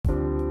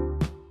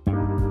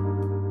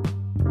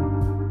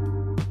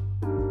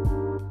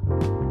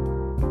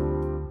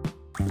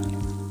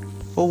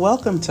Well,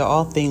 welcome to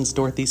All Things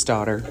Dorothy's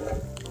Daughter.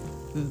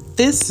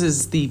 This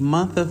is the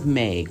month of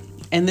May,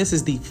 and this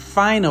is the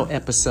final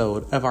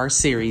episode of our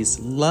series,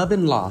 Love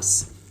and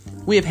Loss.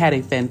 We have had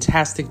a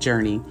fantastic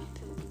journey.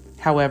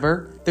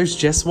 However, there's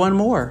just one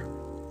more.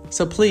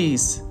 So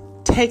please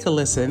take a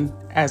listen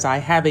as I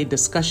have a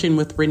discussion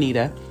with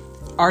Renita.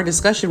 Our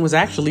discussion was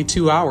actually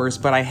 2 hours,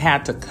 but I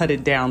had to cut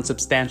it down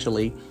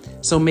substantially.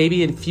 So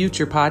maybe in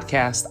future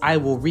podcasts, I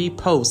will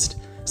repost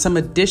some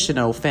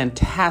additional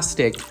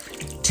fantastic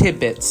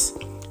tidbits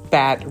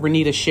that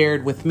Renita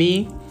shared with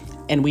me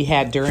and we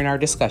had during our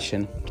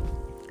discussion.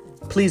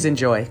 Please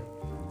enjoy.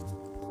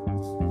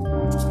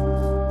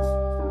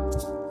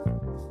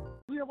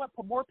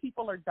 More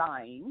people are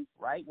dying,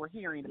 right? We're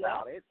hearing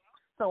about it.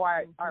 So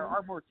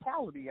our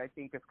mortality, I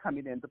think, is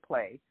coming into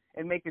play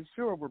and making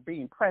sure we're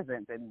being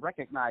present and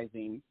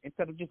recognizing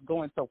instead of just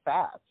going so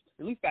fast.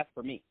 At least that's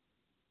for me.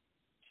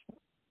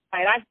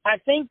 And I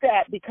think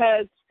that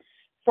because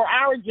for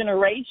our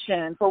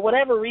generation, for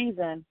whatever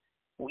reason,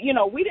 we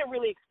didn't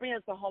really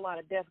experience a whole lot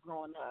of death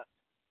growing up.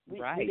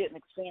 We didn't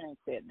experience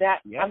it.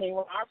 I mean,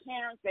 when our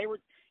parents,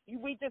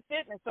 we just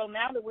didn't. And so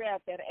now that we're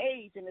at that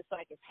age and it's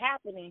like it's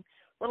happening,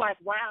 we're like,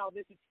 wow,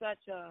 this is such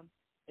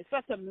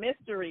a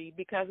mystery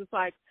because it's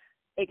like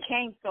it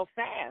came so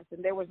fast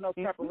and there was no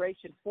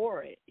preparation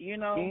for it,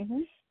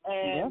 And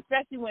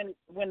especially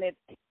when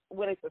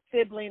it's a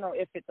sibling or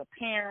if it's a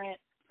parent,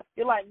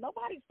 you're like,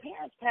 nobody's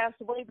parents passed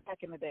away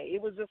back in the day.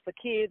 It was just the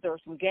kids or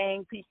some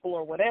gang people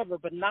or whatever,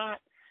 but not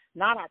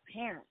our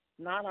parents,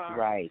 not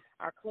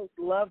our close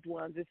loved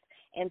ones.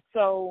 And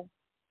so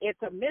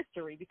it's a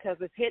mystery because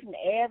it's hitting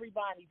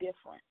everybody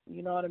different.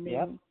 You know what I mean?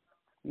 Yep.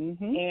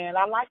 Mm-hmm. And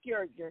I like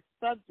your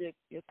subject,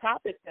 your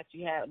topic that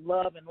you had,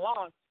 love and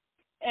loss.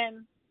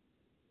 And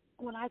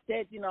when I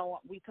said,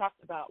 we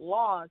talked about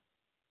loss,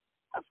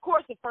 of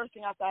course, the first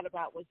thing I thought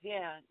about was,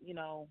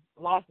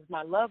 loss of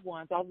my loved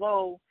ones,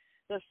 although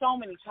there's so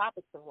many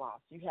topics of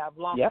loss. You have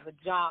loss of a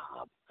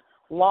job,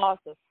 loss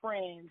of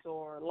friends,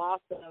 or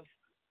loss of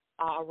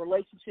a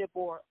relationship,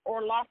 or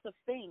loss of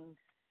things.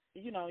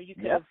 You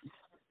could have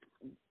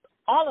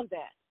all of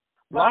that.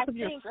 Loss of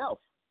yourself.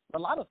 A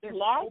lot of things.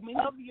 Loss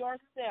of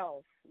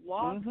yourself.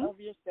 Loss of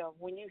yourself.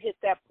 When you hit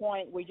that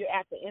point where you're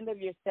at the end of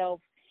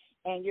yourself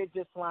and you're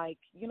just like,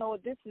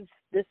 this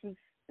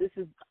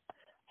is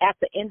at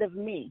the end of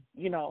me.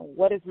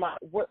 What is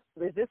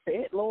this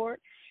it, Lord?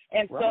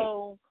 And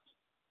so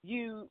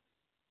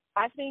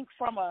I think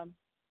from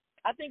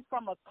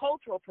a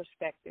cultural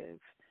perspective,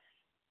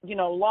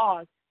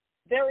 loss,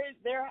 there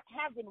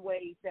have been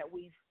ways that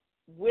we've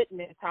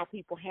witnessed how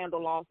people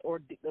handle loss or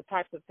the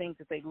types of things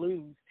that they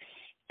lose.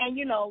 And,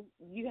 you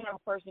have a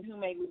person who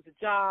may lose a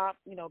job,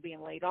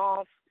 being laid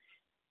off.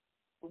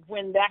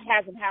 When that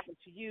hasn't happened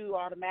to you,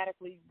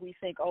 automatically we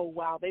think, oh,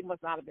 wow, they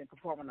must not have been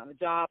performing on the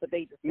job, but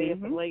they just stayed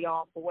for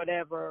layoff or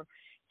whatever.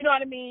 You know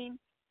what I mean?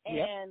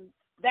 And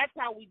that's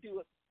how we do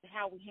it,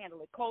 how we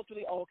handle it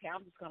culturally. Oh, okay,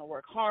 I'm just going to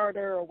work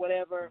harder or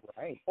whatever.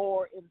 Right.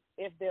 Or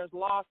if there's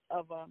loss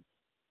of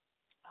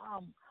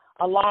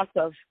a loss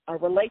of a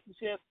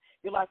relationship,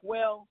 you're like,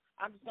 well,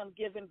 I'm just going to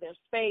give them their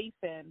space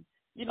and,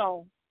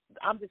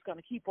 I'm just going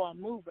to keep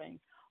on moving.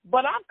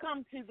 But I've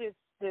come to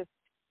this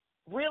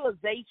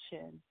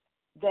realization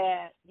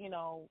that,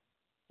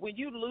 when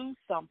you lose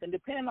something,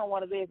 depending on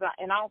what it is,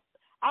 and I'll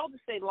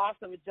just say loss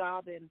of a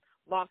job and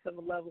loss of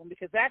a loved one,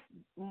 because that's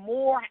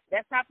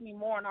happening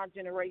more in our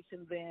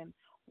generation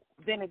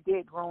than it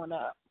did growing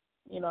up.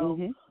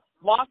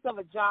 Loss of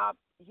a job,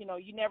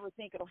 you never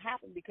think it'll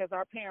happen because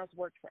our parents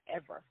worked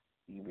forever.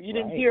 You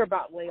didn't hear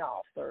about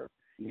layoffs or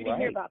you didn't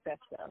hear about that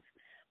stuff.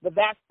 But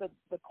that's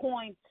the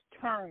coin's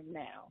turn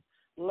now,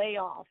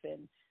 layoff,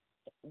 and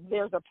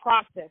there's a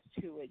process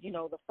to it.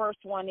 The first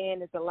one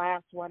in is the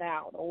last one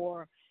out,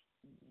 or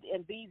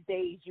in these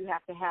days you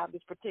have to have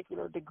this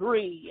particular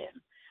degree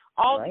and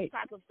all these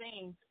types of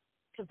things,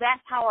 because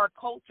that's how our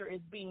culture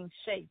is being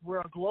shaped.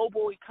 We're a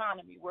global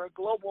economy. We're a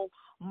global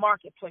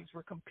marketplace.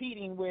 We're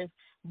competing with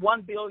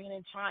 1 billion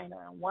in China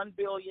and 1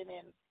 billion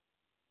in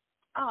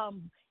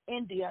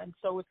India, and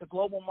so it's a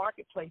global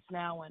marketplace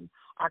now, and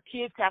our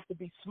kids have to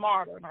be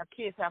smarter and our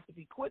kids have to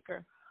be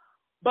quicker.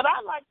 But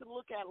I like to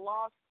look at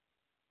loss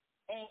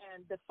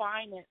and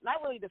define it,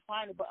 not really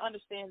define it, but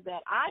understand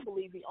that I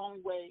believe the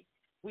only way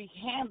we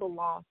handle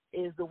loss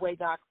is the way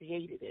God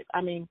created it.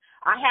 I mean,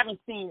 I haven't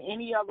seen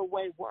any other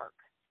way work.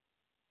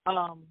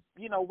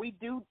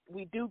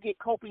 We do get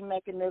coping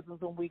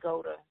mechanisms when we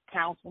go to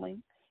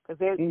counseling because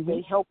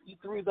they help you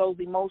through those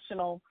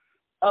emotional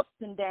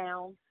ups and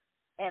downs.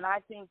 And I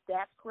think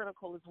that's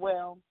critical as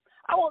well.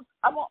 I will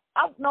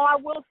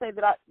say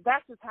that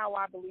that's just how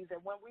I believe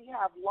that when we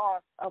have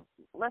loss of,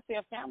 let's say,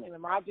 a family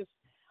member.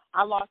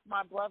 I lost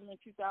my brother in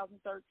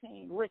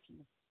 2013,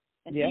 Ricky.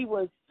 And he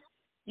was,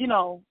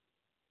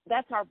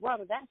 that's our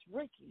brother. That's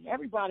Ricky.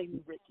 Everybody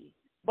knew Ricky.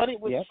 But it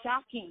was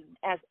shocking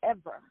as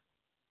ever.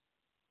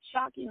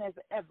 Shocking as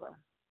ever.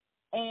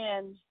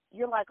 And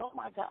you're like, oh,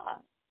 my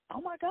God.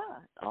 Oh, my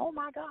God. Oh,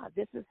 my God.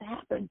 This has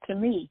happened to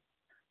me.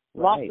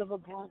 Loss of a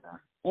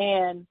brother.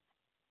 And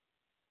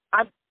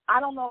I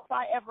don't know if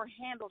I ever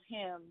handled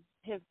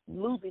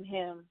losing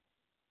him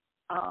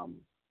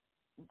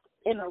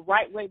in the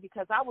right way,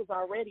 because I was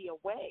already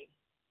away.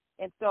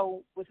 And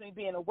so with me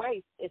being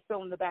away, it's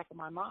still in the back of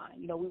my mind.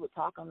 You know, we would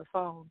talk on the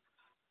phone.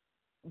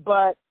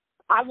 But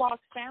I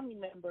lost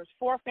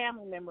 4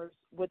 family members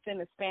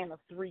within a span of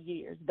 3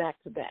 years, back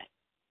to back.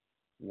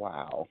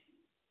 Wow.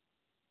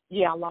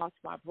 Yeah, I lost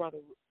my brother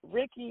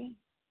Ricky,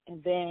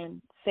 and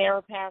then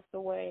Sarah passed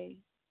away,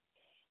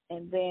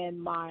 and then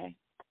my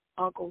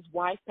uncle's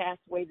wife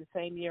passed away the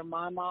same year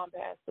my mom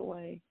passed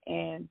away,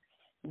 and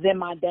then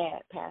my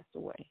dad passed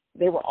away.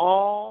 They were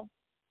all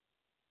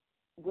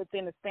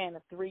within a span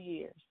of 3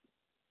 years.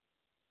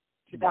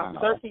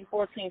 2013,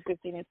 14,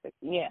 15, and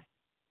 16. Yeah.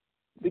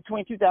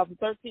 Between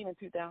 2013 and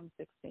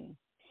 2016.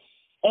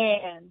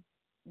 And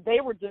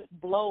they were just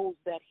blows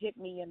that hit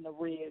me in the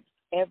ribs,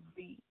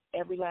 every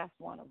last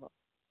one of them.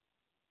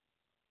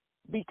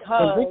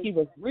 Because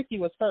Ricky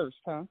was first,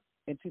 huh?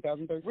 In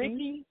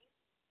 2013?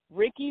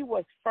 Ricky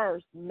was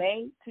first,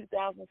 May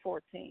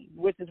 2014,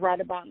 which is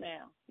right about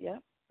now. Yeah.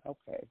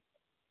 Okay.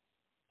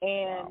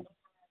 And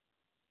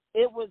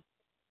it was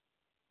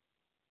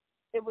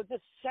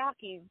just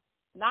shocking.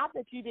 Not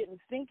that you didn't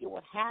think it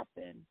would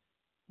happen,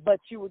 but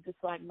you were just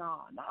like,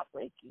 nah, not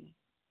Ricky.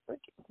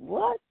 Ricky,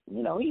 what?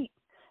 You know,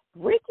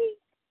 Ricky.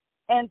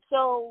 And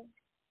so,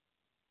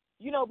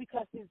 you know,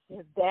 because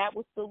his dad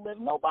was still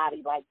living,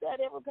 nobody like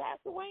that ever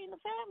passed away in the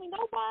family.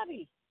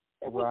 Nobody.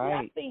 It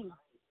was nothing.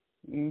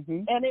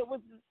 Mm-hmm. And it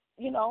was,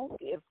 you know,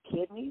 his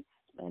kidneys,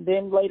 and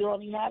then later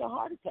on he had a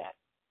heart attack.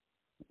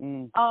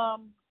 Mm.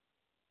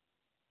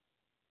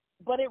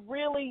 But it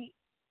really,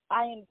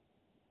 I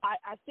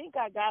think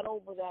I got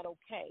over that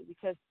okay,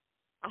 because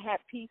I had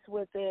peace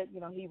with it. You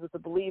know, he was a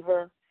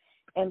believer.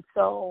 And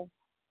so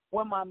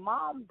when my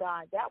mom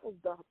died, that was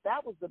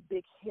the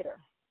big hitter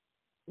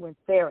when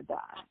Sarah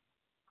died.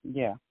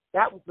 Yeah.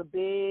 That was the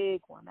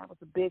big one. That was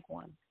the big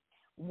one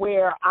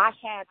where I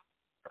had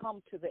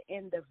come to the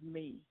end of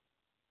me.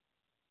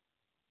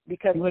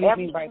 Because what do you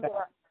mean by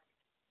that?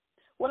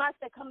 When I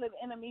say come to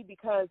the end of me,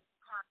 because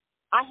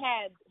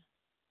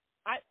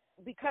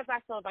because I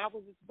thought I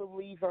was a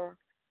believer,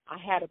 I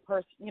had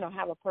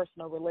have a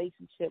personal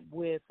relationship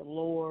with the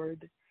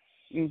Lord.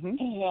 Mm-hmm.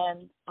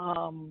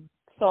 And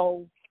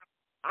so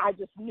I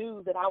just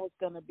knew that I was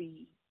going to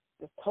be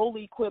just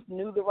totally equipped,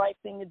 knew the right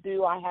thing to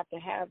do. I have to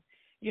have,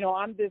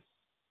 I'm this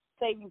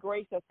saving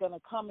grace that's going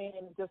to come in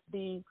and just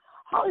be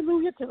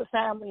hallelujah to the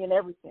family and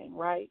everything,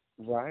 right?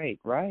 Right.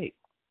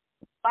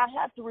 I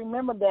have to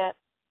remember that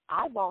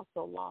I've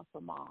also lost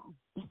a mom.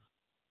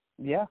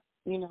 Yeah.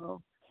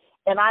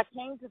 And I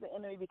came to the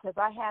enemy because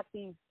I had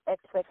these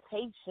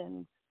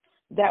expectations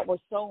that were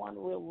so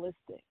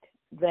unrealistic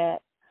that,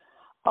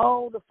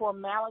 the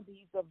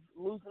formalities of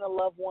losing a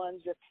loved one,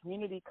 your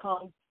community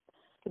comes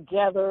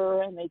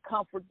together and they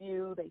comfort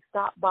you, they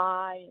stop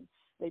by and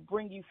they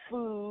bring you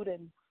food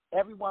and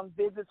everyone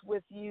visits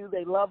with you,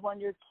 they love on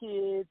your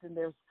kids, and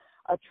there's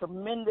a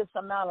tremendous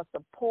amount of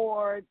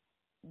support,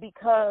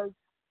 because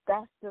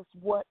that's just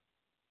what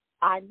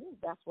I knew.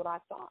 That's what I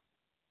thought.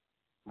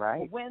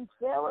 Right. When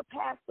Sarah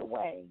passed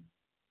away,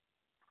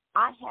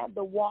 I had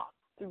to walk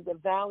through the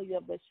valley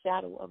of the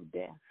shadow of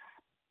death.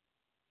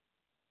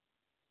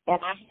 And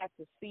I had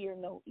to fear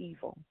no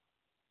evil,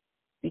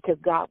 because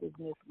God was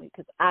with me,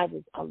 because I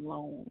was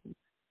alone.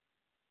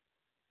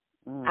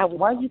 I was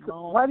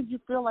alone. Why did you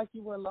feel like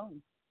you were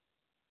alone?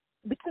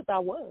 Because I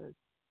was.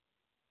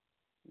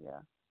 Yeah.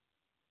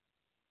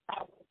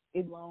 I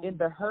was alone. In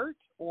the hurt,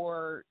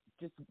 or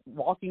just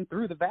walking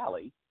through the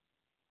valley?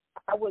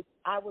 I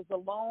was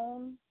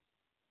alone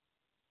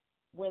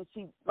when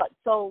she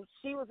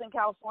was in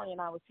California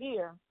and I was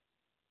here.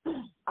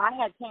 I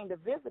had came to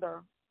visit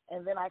her,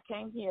 and then I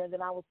came here, and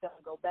then I was going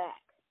to go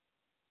back.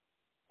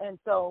 And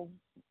so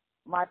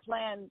my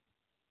plan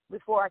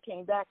before I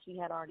came back, she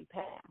had already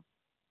passed.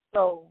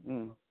 So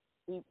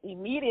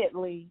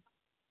immediately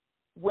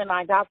when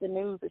I got the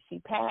news that she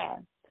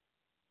passed,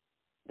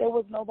 there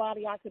was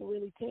nobody I could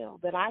really tell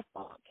that I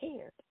thought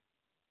cared.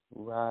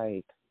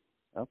 Right.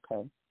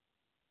 Okay.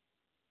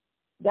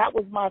 That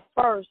was my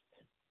first,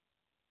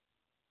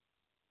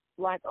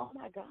 like, oh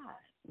my God,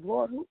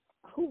 Lord,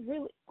 who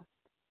really?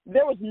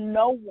 There was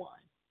no one.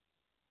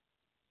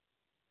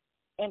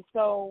 And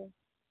so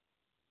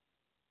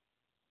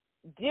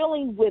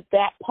dealing with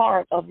that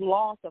part of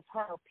loss of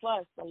her,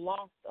 plus the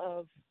loss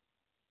of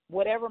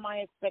whatever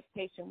my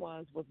expectation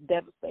was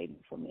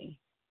devastating for me.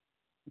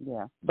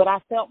 Yeah. But I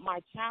felt my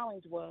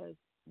challenge was,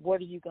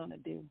 what are you going to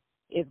do?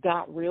 Is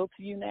God real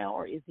to you now,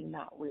 or is he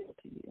not real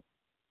to you?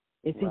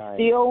 Is he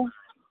still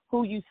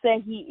who you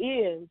say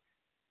he is?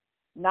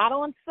 Not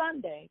on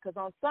Sunday, because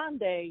on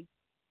Sunday,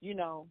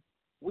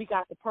 we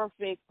got the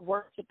perfect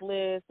worship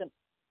list,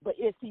 but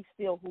is he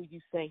still who you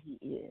say he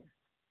is?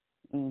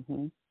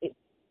 Mm-hmm.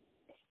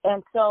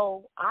 And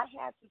so I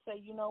had to say,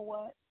 you know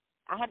what?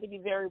 I had to be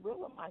very real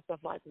with myself,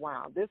 like,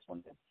 wow, this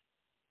one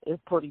is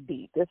pretty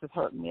deep. This is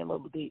hurting me a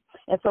little deep.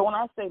 And so when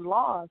I say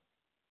loss,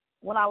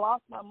 when I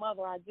lost my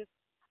mother,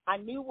 I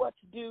knew what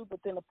to do, but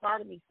then a part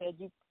of me said,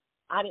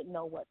 I didn't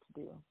know what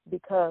to do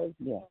because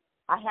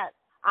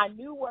I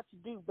knew what to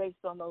do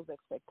based on those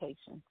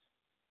expectations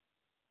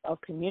of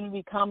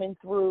community coming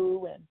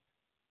through,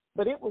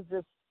 but it was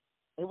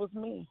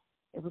me.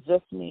 It was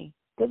just me.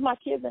 Because my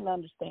kids didn't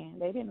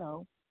understand. They didn't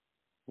know.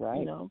 Right.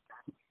 You know?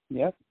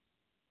 Yep.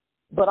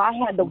 But I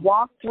had to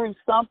walk through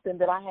something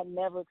that I had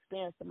never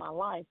experienced in my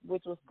life,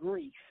 which was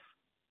grief.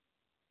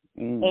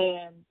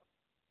 And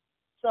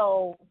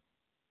so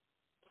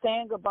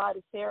saying goodbye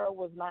to Sarah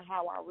was not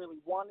how I really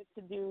wanted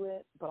to do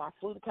it, but I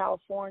flew to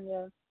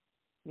California,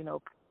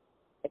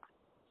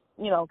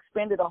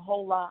 expended a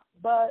whole lot.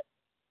 But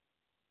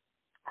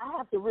I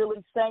have to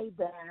really say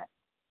that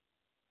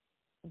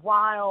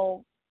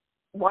while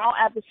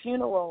at the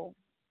funeral,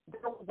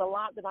 there was a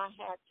lot that I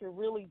had to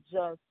really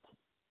just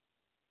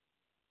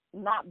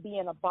not be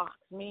in a box,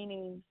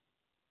 meaning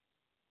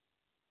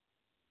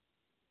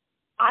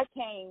I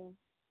came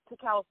to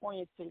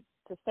California to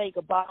say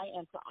goodbye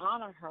and to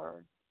honor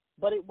her,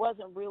 but it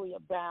wasn't really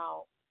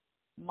about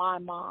my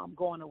mom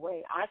going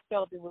away. I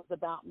felt it was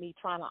about me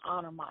trying to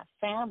honor my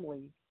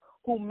family,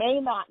 who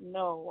may not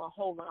know a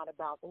whole lot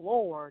about the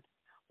Lord,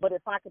 but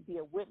if I could be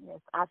a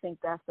witness, I think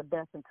that's the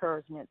best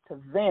encouragement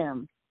to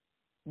them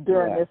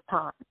during this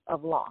time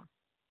of loss.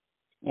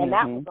 And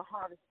that was the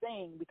hardest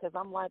thing because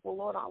I'm like, well,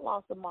 Lord, I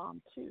lost a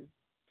mom too.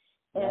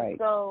 And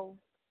so,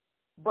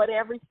 but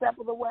every step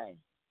of the way,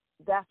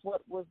 that's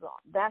what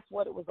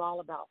it was all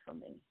about for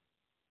me.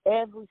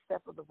 Every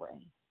step of the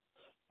way.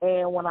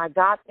 And when I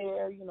got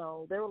there,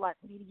 they were like,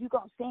 you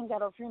going to sing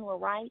at her funeral,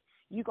 right?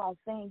 You going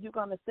to sing, you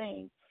going to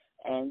sing.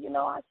 And,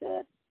 I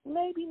said,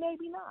 maybe,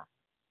 maybe not,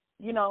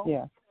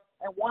 Yeah.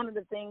 And one of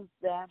the things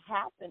that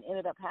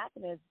ended up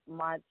happening is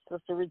my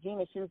sister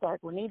Regina, she was like,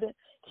 Renita,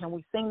 can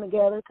we sing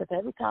together? Because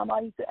every time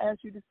I used to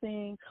ask you to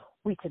sing,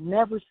 we could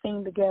never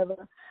sing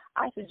together.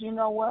 I said, you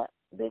know what,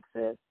 big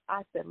sis?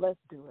 I said, let's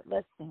do it.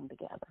 Let's sing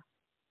together.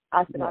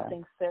 I said, I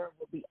think Sarah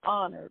would be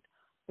honored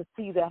to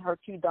see that her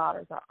two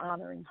daughters are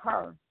honoring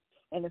her,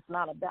 and it's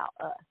not about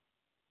us.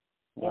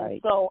 Right.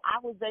 And so I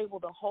was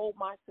able to hold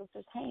my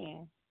sister's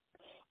hand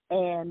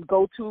and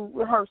go to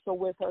rehearsal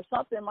with her,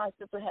 something my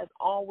sister has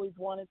always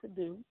wanted to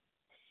do.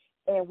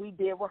 And we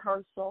did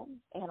rehearsal,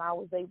 and I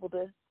was able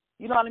to,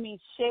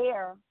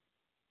 share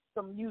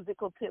some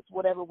musical tips,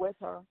 whatever, with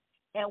her.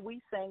 And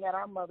we sang at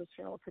our mother's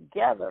funeral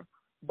together,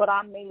 but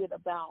I made it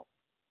about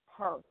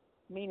her,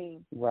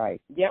 meaning,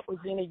 yep,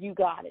 Regina, you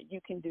got it. You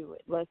can do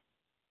it. Let's,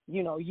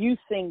 you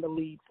sing the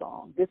lead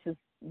song.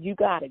 You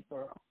got it,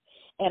 girl.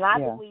 And I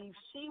believe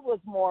she was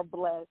more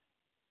blessed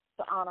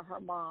to honor her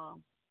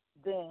mom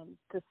than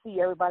to see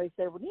everybody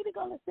say, Renita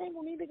gonna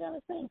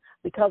sing,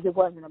 because it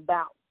wasn't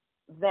about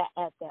that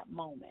at that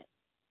moment.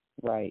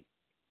 Right.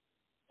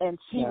 And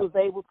she was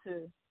able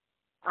to,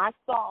 I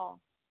saw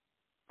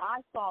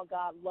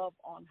God love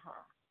on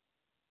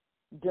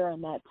her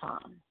during that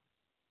time.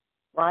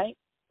 Right?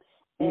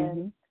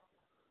 And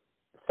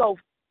so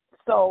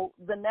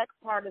the next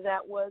part of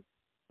that was,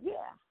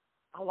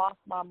 I lost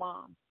my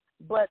mom.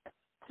 But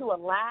to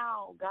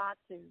allow God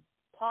to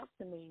talk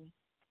to me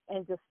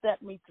and just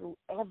step me through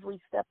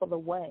every step of the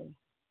way,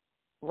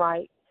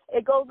 right?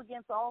 It goes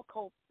against all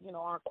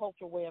our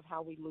cultural way of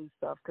how we lose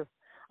stuff, because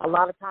a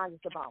lot of times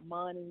it's about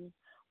money,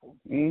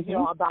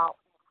 about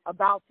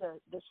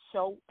the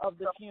show of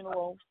the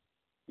funeral,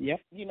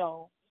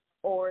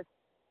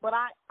 but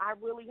I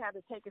really had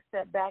to take a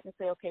step back and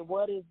say, okay,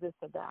 what is this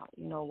about,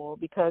 Lord?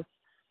 Because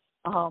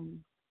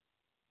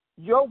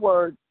your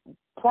word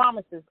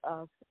promises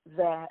us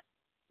that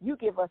you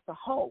give us a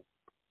hope.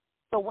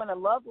 So when a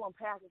loved one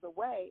passes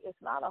away,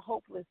 it's not a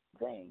hopeless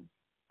thing,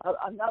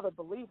 another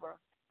believer.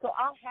 So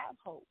I have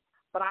hope,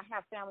 but I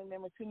have family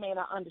members who may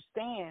not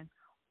understand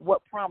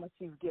what promise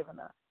you've given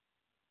us.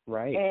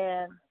 Right.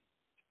 And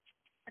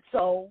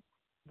so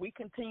we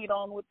continued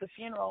on with the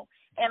funeral,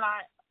 and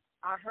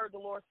I heard the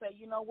Lord say,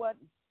 you know what,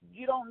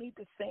 you don't need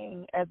to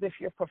sing as if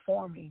you're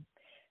performing.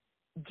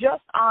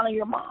 Just honor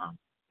your mom.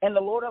 And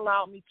the Lord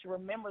allowed me to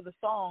remember the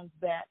songs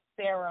that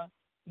Sarah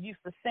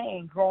used to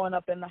sing growing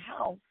up in the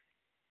house,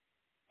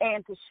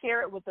 and to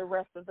share it with the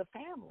rest of the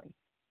family.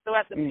 So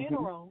at the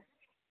funeral,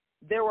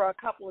 there were a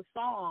couple of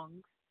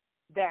songs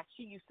that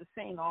she used to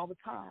sing all the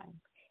time.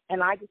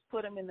 And I just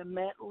put them in the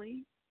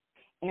medley,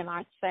 and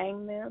I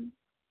sang them.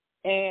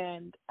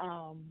 And,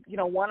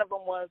 one of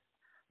them was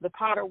The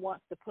Potter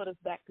Wants to Put Us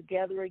Back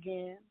Together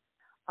Again,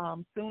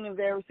 Soon and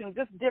Very Soon,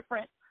 just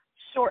different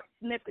short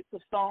snippets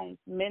of songs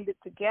mended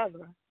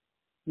together.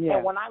 Yeah.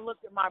 And when I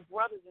looked at my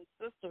brothers and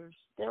sisters,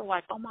 they're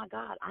like, oh, my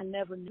God, I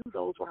never knew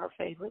those were her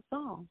favorite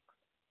songs.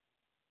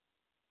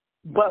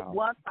 But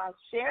once I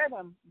shared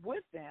them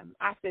with them,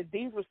 I said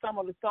these were some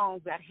of the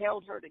songs that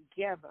held her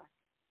together,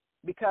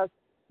 because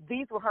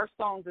these were her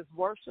songs as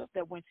worship,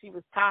 that when she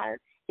was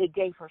tired, it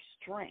gave her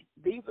strength.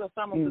 These are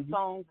some of the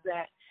songs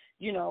that,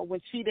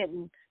 when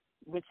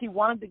she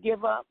wanted to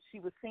give up, she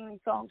was singing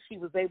songs. She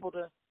was able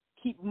to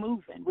keep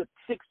moving with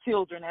 6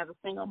 children as a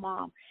single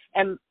mom.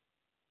 And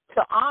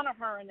to honor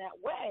her in that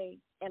way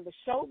and to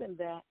show them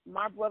that,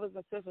 my brothers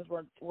and sisters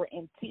were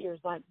in tears,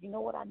 like, you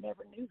know what, I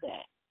never knew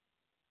that.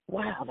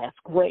 wow, that's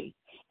great.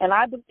 And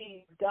I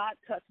believe God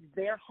touched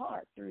their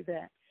heart through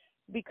that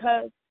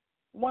because,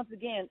 once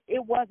again,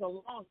 it was a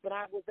loss, but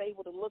I was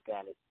able to look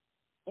at it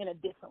in a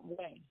different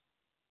way.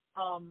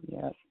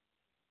 Yes.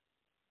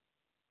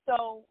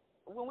 So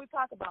when we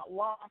talk about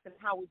loss and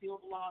how we deal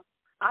with loss,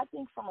 I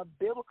think from a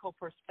biblical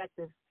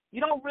perspective, you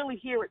don't really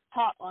hear it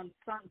taught on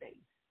Sundays.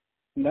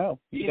 No,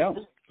 you don't.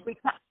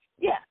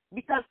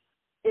 Because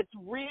it's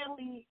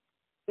really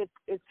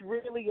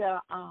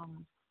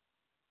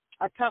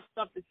a tough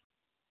subject.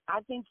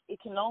 I think it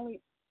can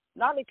only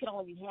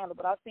be handled,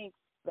 but I think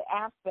the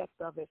aspect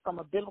of it from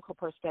a biblical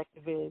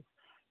perspective is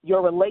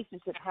your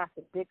relationship has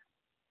to fix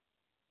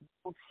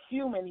those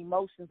human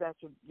emotions that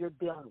you're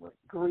dealing with,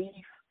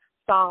 grief,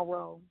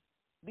 sorrow,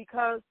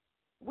 because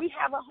we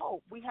have a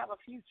hope, we have a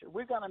future.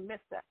 We're going to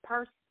miss that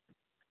person.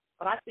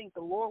 But I think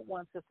the Lord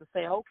wants us to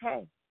say,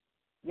 okay,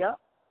 yep,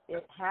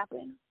 it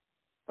happened,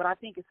 but I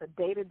think it's a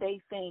day-to-day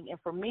thing. And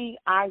for me,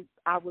 I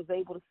was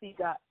able to see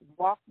God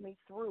walk me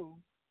through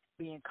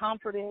being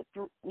comforted,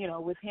 through,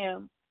 with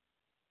him,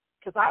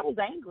 because I was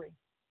angry.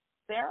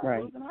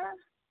 Sarah losing her,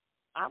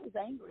 I was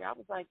angry. I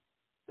was like,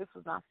 this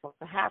was not supposed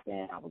to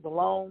happen. I was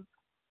alone.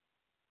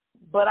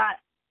 But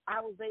I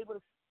was able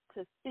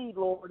to see,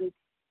 Lord,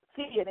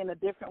 see it in a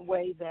different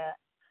way, that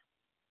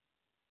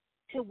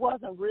it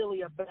wasn't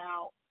really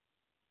about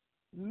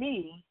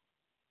me,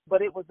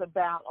 but it was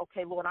about,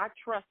 okay, Lord, I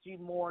trust you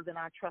more than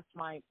I trust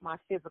my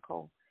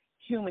physical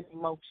human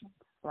emotions,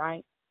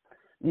 right?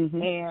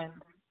 Mm-hmm. And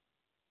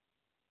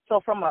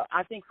so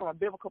I think from a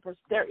biblical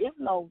perspective,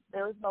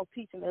 there is no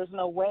teaching, there's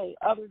no way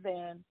other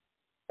than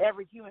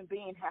every human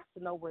being has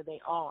to know where they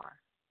are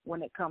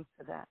when it comes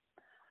to that.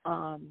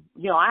 I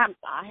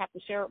have to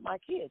share with my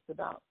kids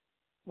about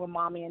when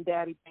mommy and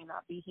daddy may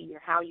not be here,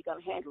 how are you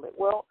going to handle it?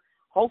 Well,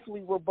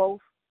 hopefully we're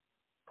both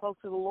close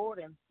to the Lord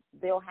and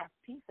they'll have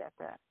peace at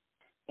that.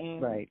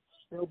 And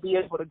they'll be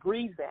able to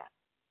grieve that.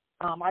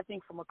 I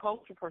think from a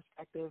culture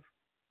perspective,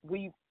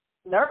 we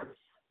nurse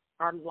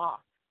our loss.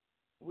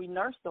 We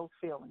nurse those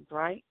feelings,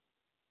 right?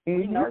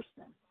 Mm-hmm. We nurse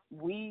them.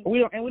 We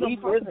don't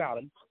talk about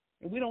them.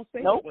 And we don't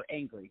say that we're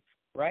angry,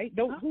 right?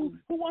 Who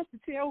wants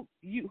to tell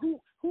you? Who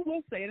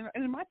will say it?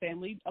 And in my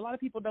family, a lot of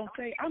people don't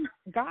say, I'm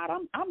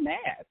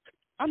mad.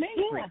 I'm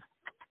angry.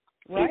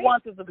 Yeah. Right? He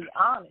wants us to be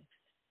honest.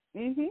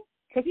 Mm-hmm.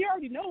 Because he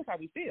already knows how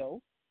we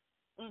feel.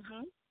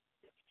 Mm-hmm.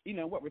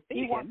 What we're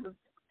thinking. He wants us.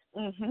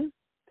 Mm-hmm.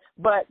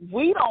 But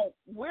we're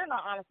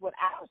not honest with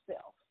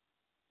ourselves.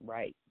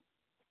 Right.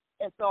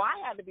 And so I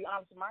had to be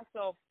honest with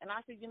myself. And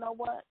I said, you know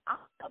what? I'm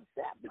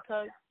upset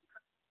because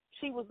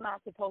she was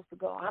not supposed to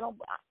go.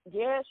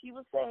 She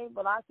was saved,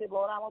 but I said,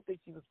 Lord, I don't think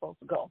she was supposed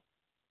to go.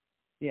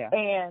 Yeah.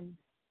 And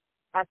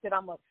I said,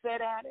 I'm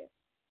upset at it.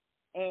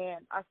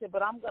 And I said,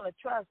 but I'm going to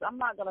trust. I'm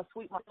not going to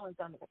sweep my feelings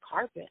under the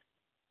carpet.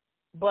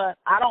 But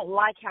I don't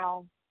like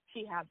how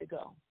she had to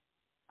go.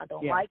 I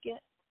don't like it.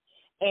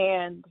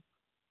 And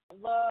I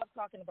love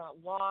talking about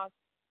loss.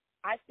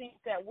 I think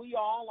that we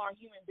all are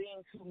human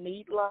beings who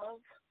need love,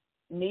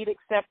 need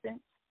acceptance.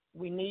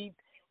 We need,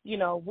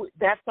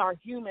 that's our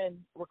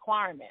human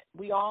requirement.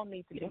 We all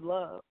need to be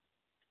loved.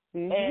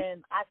 Mm-hmm.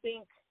 And I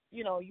think,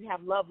 you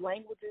have love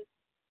languages.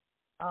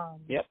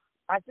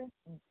 I think,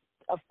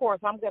 of course,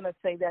 I'm going to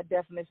say that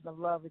definition of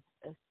love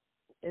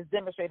is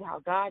demonstrated how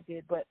God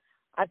did. But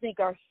I think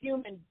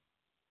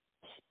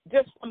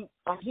just from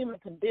our human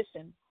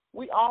condition,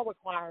 we all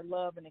require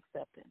love and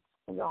acceptance.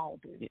 We all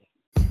do. Yeah.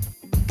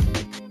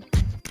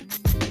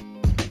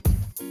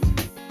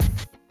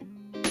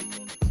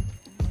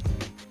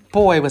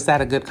 Boy, was that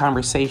a good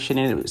conversation,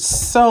 and it was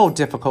so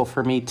difficult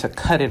for me to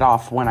cut it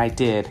off when I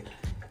did.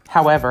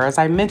 However, as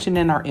I mentioned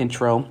in our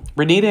intro,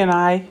 Renita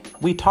and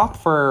we talked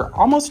for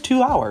almost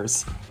 2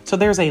 hours. So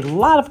there's a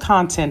lot of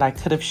content I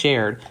could have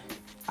shared.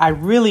 I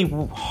really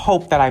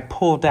hope that I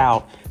pulled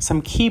out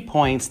some key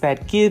points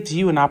that gives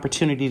you an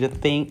opportunity to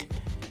think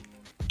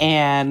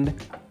and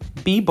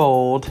be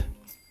bold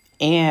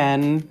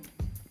and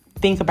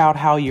think about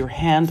how you're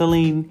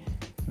handling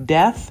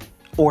death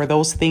or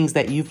those things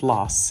that you've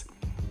lost.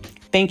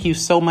 Thank you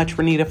so much,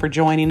 Renita, for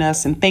joining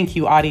us. And thank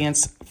you,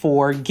 audience,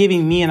 for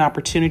giving me an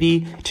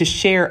opportunity to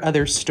share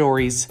other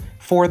stories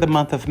for the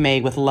month of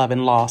May with Love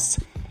and Loss.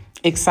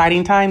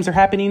 Exciting times are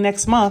happening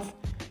next month.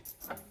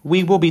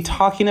 We will be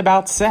talking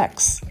about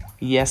sex.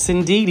 Yes,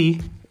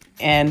 indeedy.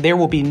 And there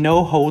will be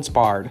no holds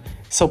barred.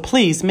 So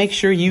please make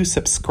sure you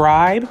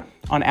subscribe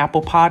on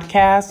Apple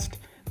Podcast,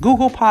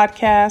 Google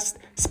Podcast,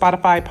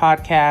 Spotify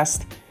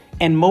Podcast.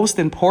 And most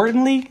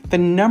importantly, the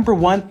number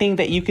one thing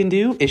that you can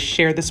do is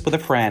share this with a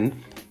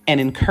friend and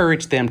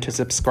encourage them to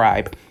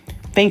subscribe.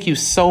 Thank you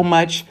so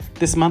much.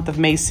 This month of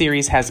May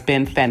series has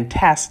been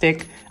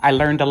fantastic. I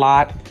learned a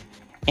lot,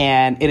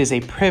 and it is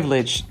a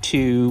privilege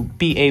to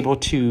be able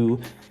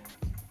to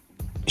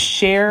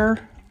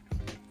share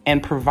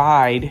and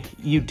provide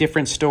you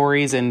different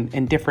stories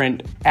and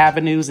different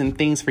avenues and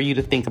things for you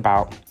to think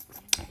about.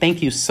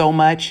 Thank you so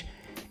much,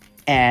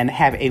 and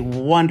have a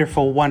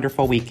wonderful,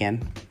 wonderful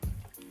weekend.